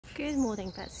Good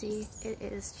morning, Betsy. It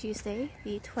is Tuesday,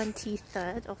 the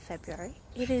 23rd of February.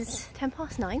 It is 10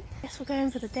 past 9. Guess we're going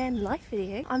for the day in life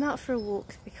video. I'm out for a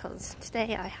walk because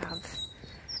today I have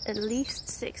at least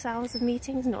 6 hours of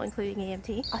meetings, not including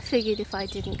EMT. I figured if I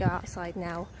didn't go outside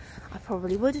now, I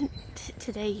probably wouldn't.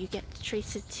 Today you get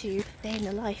treated to day in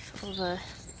the life of a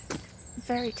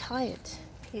very tired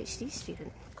PhD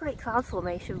student. Great cloud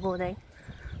formation morning.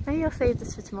 Maybe I'll save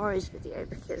this for tomorrow's video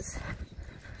because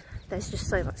there's just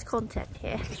so much content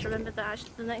here. Just remember that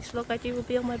actually the next vlog I do will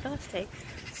be on my birthday.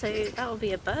 So that will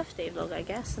be a birthday vlog, I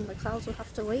guess, and the clouds will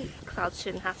have to wait. Clouds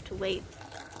shouldn't have to wait.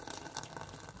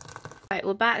 Right,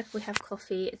 we're back. We have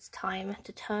coffee. It's time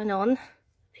to turn on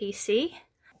PC.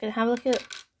 I'm gonna have a look at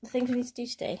the things we need to do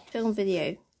today. Film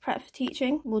video. Prep for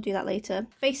teaching. We'll do that later.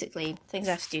 Basically, things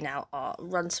I have to do now are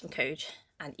run some code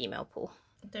and email Paul.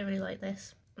 I don't really like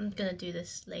this. I'm gonna do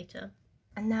this later.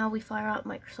 And now we fire out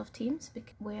Microsoft Teams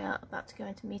because we're about to go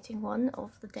into meeting 1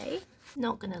 of the day.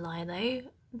 Not gonna lie though,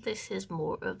 this is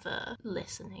more of a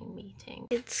listening meeting.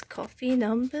 It's coffee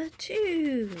number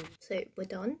 2. So we're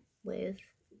done with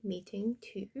meeting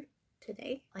 2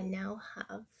 today. I now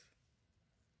have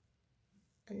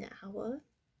an hour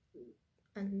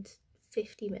and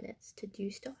 50 minutes to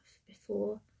do stuff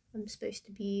before I'm supposed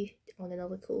to be on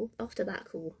another call. After that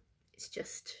call, it's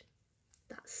just...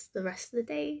 that's the rest of the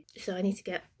day, so I need to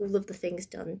get all of the things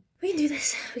done. We can do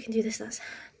this, that's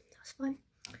fine.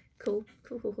 Cool.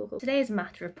 Today is a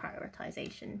matter of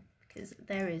prioritization because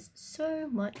there is so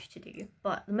much to do,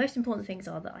 but the most important things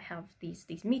are that I have these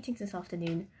meetings this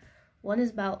afternoon. One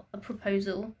is about a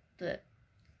proposal that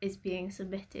is being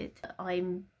submitted that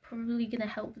I'm probably going to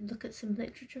help look at some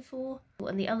literature for,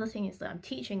 and the other thing is that I'm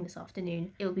teaching this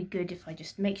afternoon. It would be good if I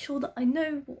just make sure that I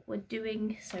know what we're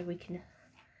doing so we can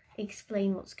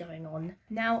explain what's going on.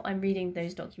 Now I'm reading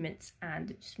those documents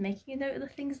and just making a note of the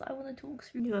things that I want to talk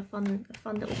through. Do a fun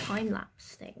little time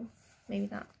lapse thing. Maybe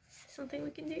that's something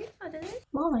we can do. I don't know.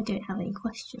 While I don't have any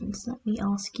questions, let me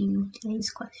ask you today's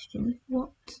question.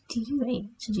 What do you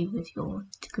aim to do with your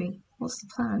degree? What's the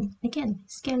plan? Again,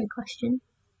 scary question.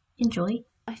 Enjoy.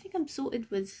 I think I'm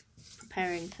sorted with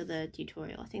preparing for the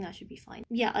tutorial. I think that should be fine.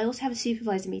 Yeah, I also have a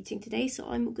supervisor meeting today, so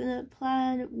I'm gonna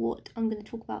plan what I'm gonna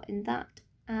talk about in that,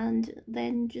 and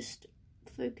then just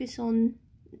focus on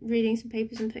reading some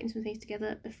papers and putting some things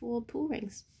together before Paul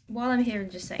rings. While I'm here and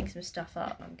just setting some stuff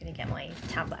up, I'm going to get my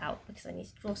tablet out because I need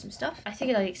to draw some stuff. I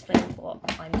figured I'd explain what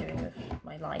I'm doing with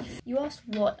my life. You asked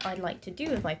what I'd like to do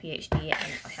with my PhD,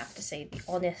 and I have to say the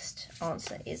honest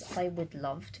answer is I would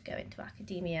love to go into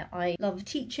academia. I love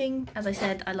teaching. As I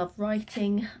said, I love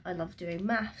writing. I love doing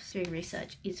maths. Doing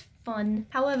research is fun.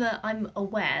 However, I'm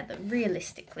aware that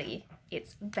realistically,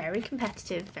 it's very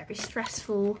competitive, very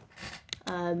stressful,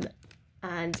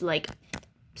 and like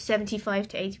 75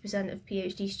 to 80% of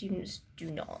PhD students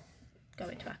do not go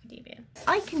into academia.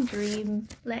 I can dream.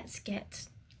 Let's get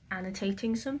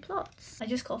annotating some plots. I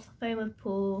just got off the phone with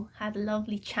Paul, had a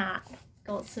lovely chat,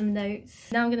 got some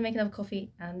notes. Now I'm gonna make another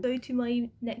coffee and go to my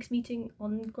next meeting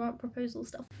on grant proposal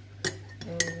stuff.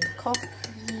 Coffee.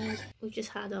 We just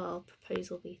had our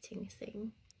proposal meeting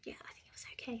thing. Yeah, I think it was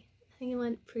okay. I think it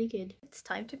went pretty good. It's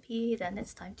time to pee, then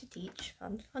it's time to teach.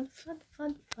 Fun.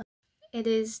 It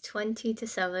is 20 to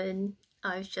 7.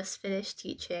 I've just finished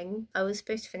teaching. I was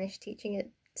supposed to finish teaching at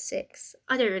 6.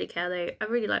 I don't really care though. I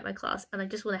really like my class and I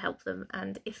just want to help them,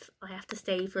 and if I have to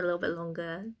stay for a little bit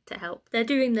longer to help, they're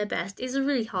doing their best. It's a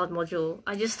really hard module.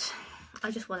 I just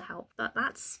want to help. But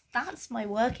that's my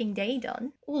working day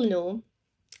done. All in all,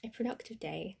 a productive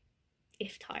day,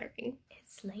 if tiring.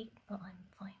 It's late, but I'm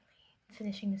finally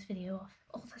finishing this video off.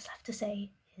 All that's left to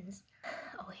say is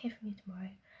I'll hear from you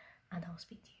tomorrow, and I'll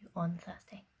speak to you on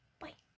Thursday.